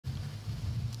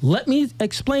let me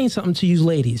explain something to you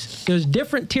ladies. There's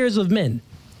different tiers of men.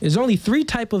 There's only 3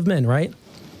 type of men, right?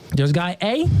 There's guy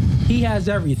A, he has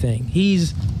everything.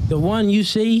 He's the one you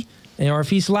see, or if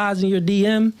he slides in your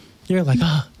DM, you're like,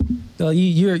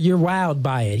 you're wowed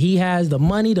by it. He has the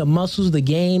money, the muscles, the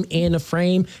game, and the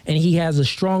frame, and he has a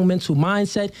strong mental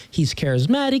mindset. He's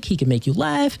charismatic. He can make you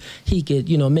laugh. He could,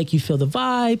 make you feel the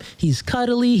vibe. He's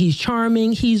cuddly. He's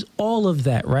charming. He's all of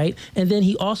that, right? And then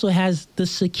he also has the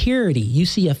security. You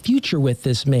see a future with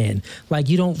this man. Like,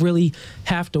 you don't really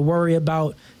have to worry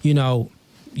about, you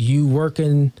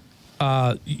working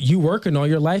all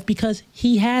your life, because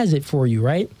he has it for you,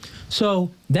 right?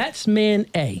 So that's man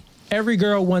A. Every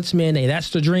girl wants man A.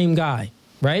 That's the dream guy,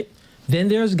 right? Then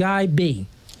there's guy B.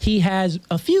 He has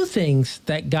a few things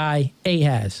that guy A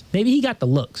has. Maybe he got the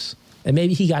looks, and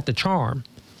maybe he got the charm,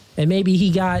 and maybe he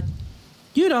got,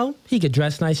 he could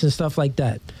dress nice and stuff like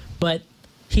that. But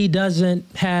he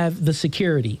doesn't have the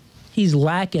security. He's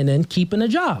lacking in keeping a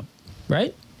job,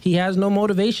 right? He has no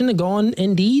motivation to go on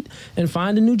Indeed and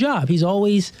find a new job. He's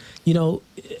always,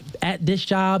 at this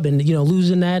job and,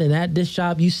 losing that, and at this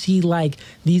job. You see like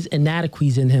these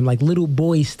inadequacies in him, like little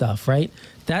boy stuff, right?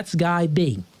 That's guy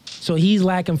B. So he's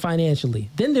lacking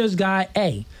financially. Then there's guy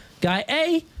A. Guy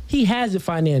A, he has it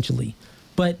financially,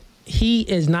 but he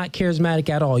is not charismatic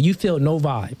at all. You feel no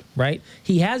vibe, right?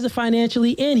 He has it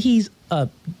financially, and he's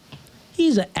an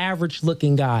average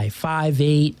looking guy,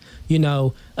 5'8",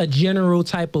 a general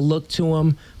type of look to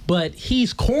him, but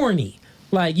he's corny.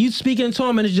 Like, you speaking to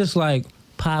him and it's just like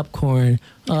popcorn,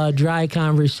 dry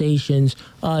conversations.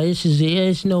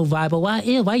 It's no vibe. But why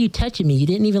are you touching me? You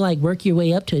didn't even like work your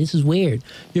way up to it. This is weird.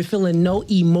 You're feeling no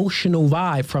emotional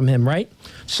vibe from him, right?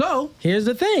 So here's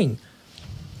the thing.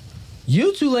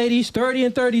 You two ladies, 30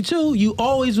 and 32, you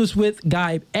always was with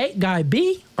guy A, guy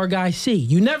B, or guy C.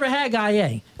 You never had guy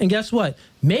A. And guess what?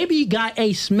 Maybe guy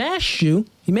A smashed you.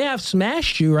 He may have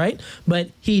smashed you, right? But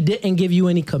he didn't give you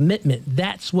any commitment.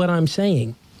 That's what I'm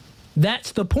saying.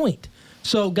 That's the point.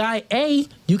 So guy A,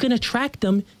 you can attract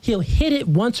him. He'll hit it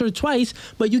once or twice,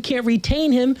 but you can't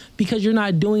retain him because you're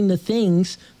not doing the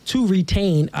things to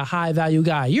retain a high value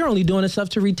guy. You're only doing the stuff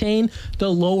to retain the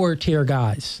lower tier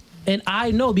guys. And I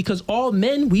know, because all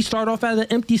men, we start off as an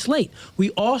empty slate.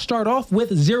 We all start off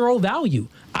with 0 value.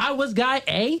 I was guy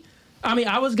A.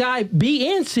 I was guy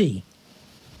B and C.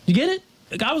 You get it?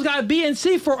 I was guy B and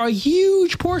C for a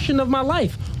huge portion of my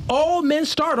life. All men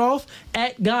start off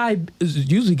at guy.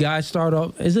 Usually guys start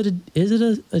off. Is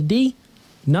it a D?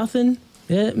 Nothing.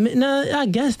 No, I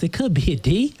guess it could be a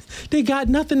D. They got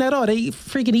nothing at all. They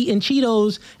freaking eating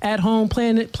Cheetos at home,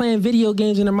 playing video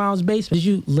games in their mom's basement. Did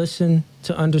you listen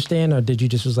to understand, or did you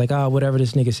just was like, whatever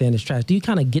this nigga saying is trash? Do you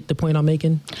kind of get the point I'm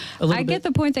making? I get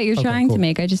the point that you're trying to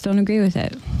make. I just don't agree with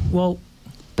it. Well,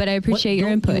 but I appreciate your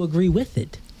input. You agree with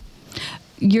it?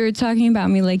 You're talking about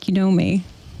me like you know me.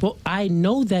 Well, I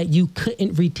know that you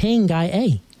couldn't retain guy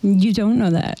A. You don't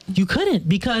know that. You couldn't,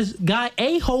 because guy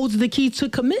A holds the key to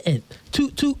commitment,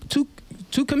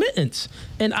 to commitments.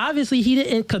 And obviously he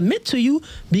didn't commit to you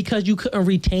because you couldn't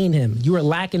retain him. You were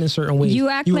lacking in certain ways. You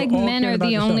act like men are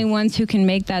the only ones who can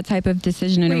make that type of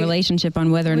decision in a relationship on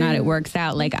whether or not it works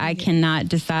out. Like, I cannot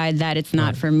decide that it's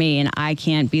not for me, and I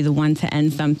can't be the one to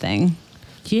end something.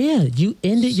 Yeah, you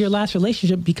ended your last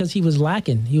relationship because he was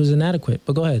lacking. He was inadequate.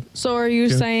 But go ahead. So are you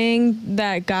saying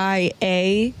that guy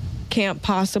A can't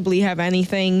possibly have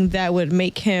anything that would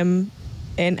make him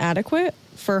inadequate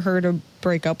for her to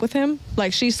break up with him?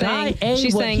 Like, she's saying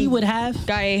he would have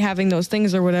guy A having those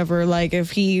things or whatever. Like,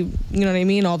 if he, you know what I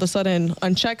mean, all of a sudden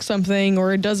unchecks something,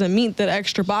 or it doesn't meet that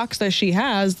extra box that she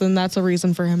has, then that's a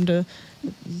reason for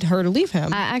her to leave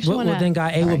him. I actually then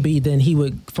guy A would be, then he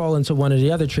would fall into one of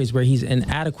the other traits where he's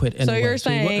inadequate. So you're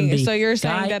saying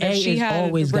that if she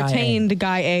had retained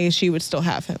guy A, she would still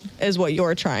have him, is what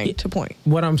you're trying to point.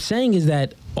 What I'm saying is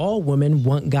that all women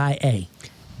want guy A.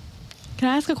 Can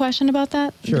I ask a question about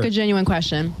that? Sure. Like a genuine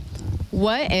question.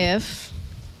 What if,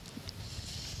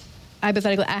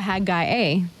 hypothetically, I had guy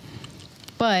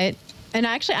A, and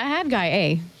actually I had guy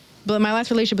A, but my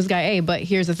last relationship was guy A, but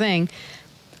here's the thing.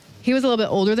 He was a little bit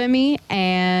older than me,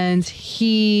 and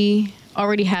he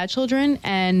already had children,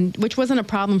 and which wasn't a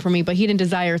problem for me, but he didn't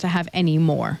desire to have any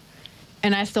more.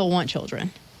 And I still want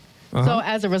children. So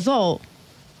as a result,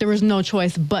 there was no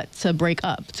choice but to break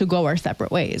up, to go our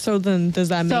separate ways. So then does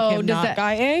that make him not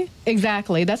guy A?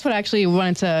 Exactly. That's what I actually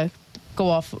wanted to go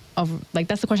off of. Like,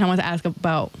 that's the question I wanted to ask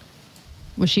about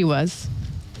what she was.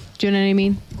 Do you know what I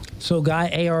mean? So guy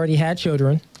A already had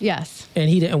children. Yes. And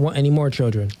he didn't want any more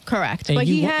children. Correct. And but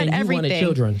he had and everything. You wanted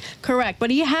children. Correct. But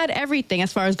he had everything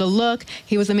as far as the look.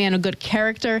 He was a man of good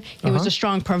character. He was a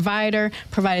strong provider,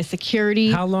 provided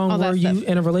security. How long were you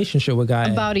in a relationship with guy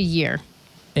A? About a year.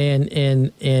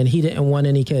 And he didn't want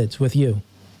any kids with you?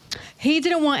 He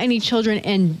didn't want any children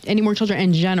and any more children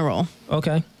in general.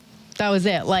 Okay. That was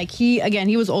it. Like he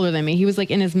was older than me. He was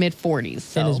like in his mid 40s.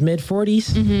 So. In his mid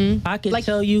 40s? Mm-hmm. I could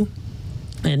tell you.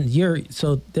 And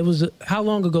how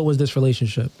long ago was this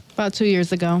relationship? About 2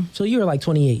 years ago. So you were like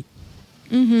 28.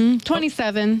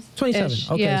 27. 27.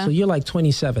 Okay. Yeah. So you're like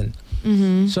 27.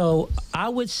 Mm-hmm. So I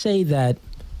would say that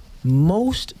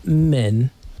most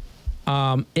men,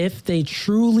 if they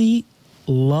truly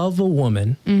love a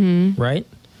woman, right?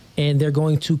 And they're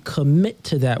going to commit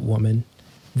to that woman,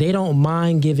 they don't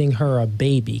mind giving her a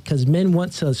baby because men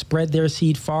want to spread their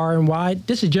seed far and wide.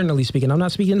 This is generally speaking. I'm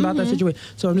not speaking about that situation.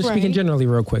 So I'm just speaking generally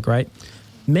real quick, right?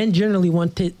 Men generally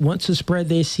want to spread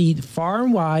their seed far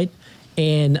and wide.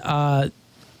 And a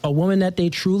woman that they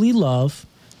truly love,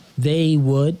 they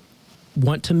would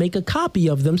want to make a copy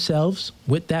of themselves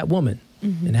with that woman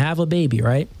and have a baby,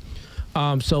 right?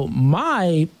 So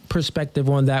my perspective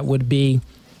on that would be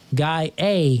guy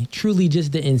A truly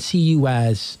just didn't see you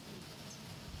as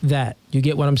that. You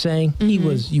get what I'm saying?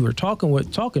 You were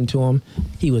talking to him.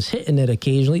 He was hitting it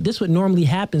occasionally. This what normally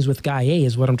happens with guy A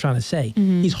is what I'm trying to say.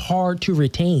 He's hard to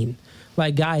retain.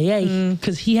 Like guy A,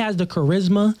 because he has the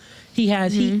charisma. He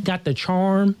got the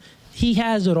charm. He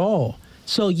has it all.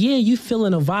 So yeah, you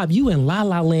feeling a vibe. You in La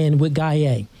La Land with guy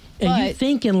A. And you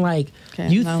thinking like,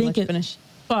 you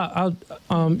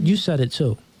said it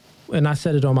too. And I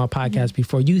said it on my podcast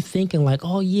before. You thinking like,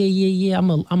 oh yeah, I'm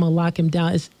gonna lock him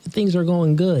down. Things are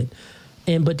going good,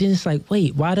 but then it's like,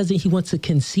 wait, why doesn't he want to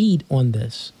concede on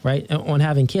this, right? On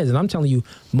having kids? And I'm telling you,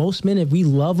 most men, if we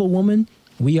love a woman,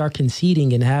 we are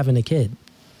conceding and having a kid.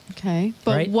 Okay,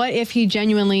 but what if he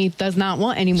genuinely does not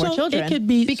want any more children? It could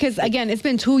be because again, it's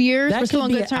been 2 years. We're still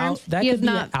on good terms. He has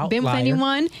not been with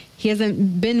anyone. He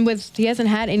hasn't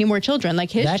had any more children.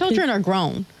 Like his children are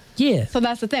grown. Yeah. So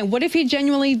that's the thing. What if he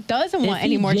genuinely doesn't want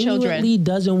any more children? He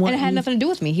doesn't want, and it had nothing to do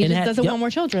with me. He just doesn't want more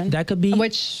children. That could be.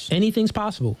 Anything's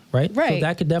possible, right? Right. So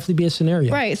that could definitely be a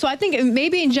scenario. Right. So I think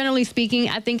maybe, generally speaking,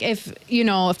 I think if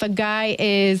a guy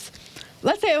is,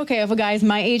 let's say, okay, if a guy is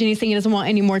my age and he's saying he doesn't want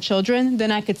any more children,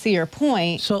 then I could see your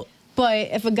point. So. But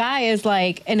if a guy is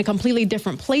like in a completely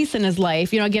different place in his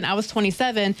life, again, I was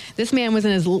 27. This man was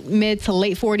in his mid to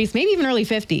late 40s, maybe even early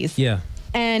 50s. Yeah.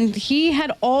 And he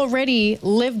had already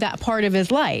lived that part of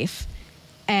his life.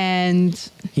 And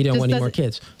he didn't want any more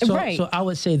kids. So I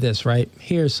would say this, right?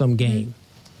 Here's some game.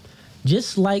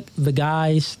 Just like the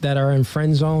guys that are in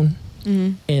friend zone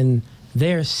and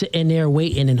they're sitting there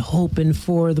waiting and hoping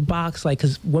for the box, like,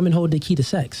 because women hold the key to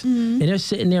sex. And they're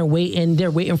sitting there waiting.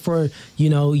 They're waiting for,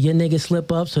 your nigga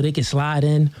slip up so they can slide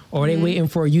in. Or they're waiting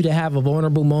for you to have a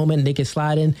vulnerable moment and they can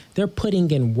slide in. They're putting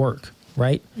in work.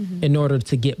 Right? In order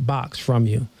to get box from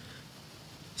you.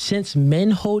 Since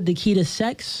men hold the key to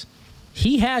sex,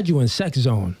 he had you in sex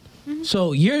zone.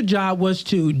 So your job was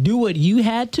to do what you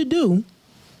had to do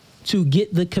to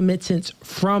get the commitments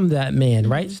from that man,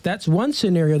 right? That's one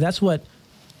scenario. I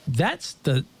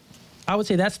would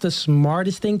say that's the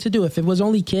smartest thing to do. If it was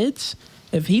only kids,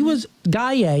 if he was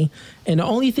guy A and the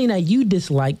only thing that you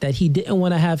disliked that he didn't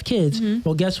want to have kids,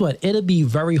 well, guess what? It'll be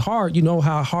very hard. You know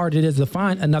how hard it is to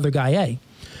find another guy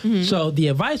A. So the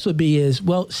advice would be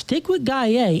stick with guy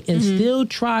A and still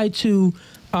try to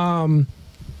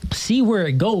see where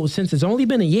it goes. Since it's only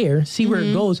been a year, see where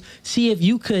it goes. See if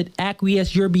you could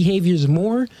acquiesce your behaviors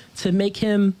more to make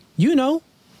him,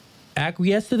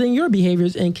 acquiesce to your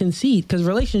behaviors and concede. Because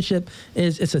relationship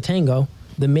it's a tango.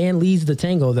 The man leads the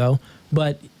tango though.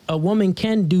 But a woman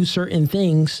can do certain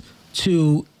things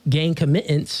to gain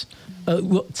commitments,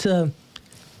 to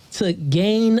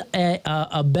gain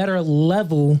a better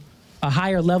level, a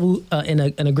higher level, and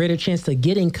a greater chance to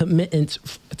getting commitment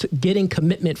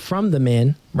from the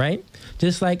man, right?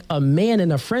 Just like a man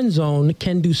in a friend zone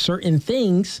can do certain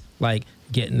things, like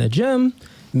get in the gym,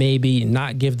 maybe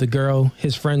not give the girl,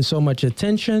 his friend, so much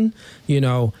attention,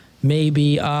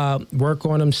 maybe work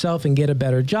on himself and get a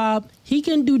better job. He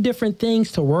can do different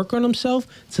things to work on himself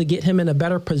to get him in a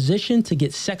better position to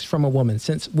get sex from a woman,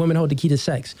 since women hold the key to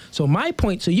sex. So my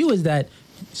point to you is that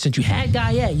since you had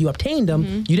guy A, you obtained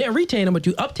him, you didn't retain him, but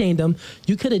you obtained him,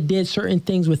 you could have did certain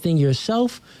things within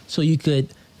yourself so you could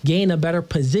gain a better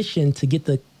position to get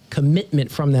the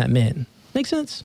commitment from that man. Make sense?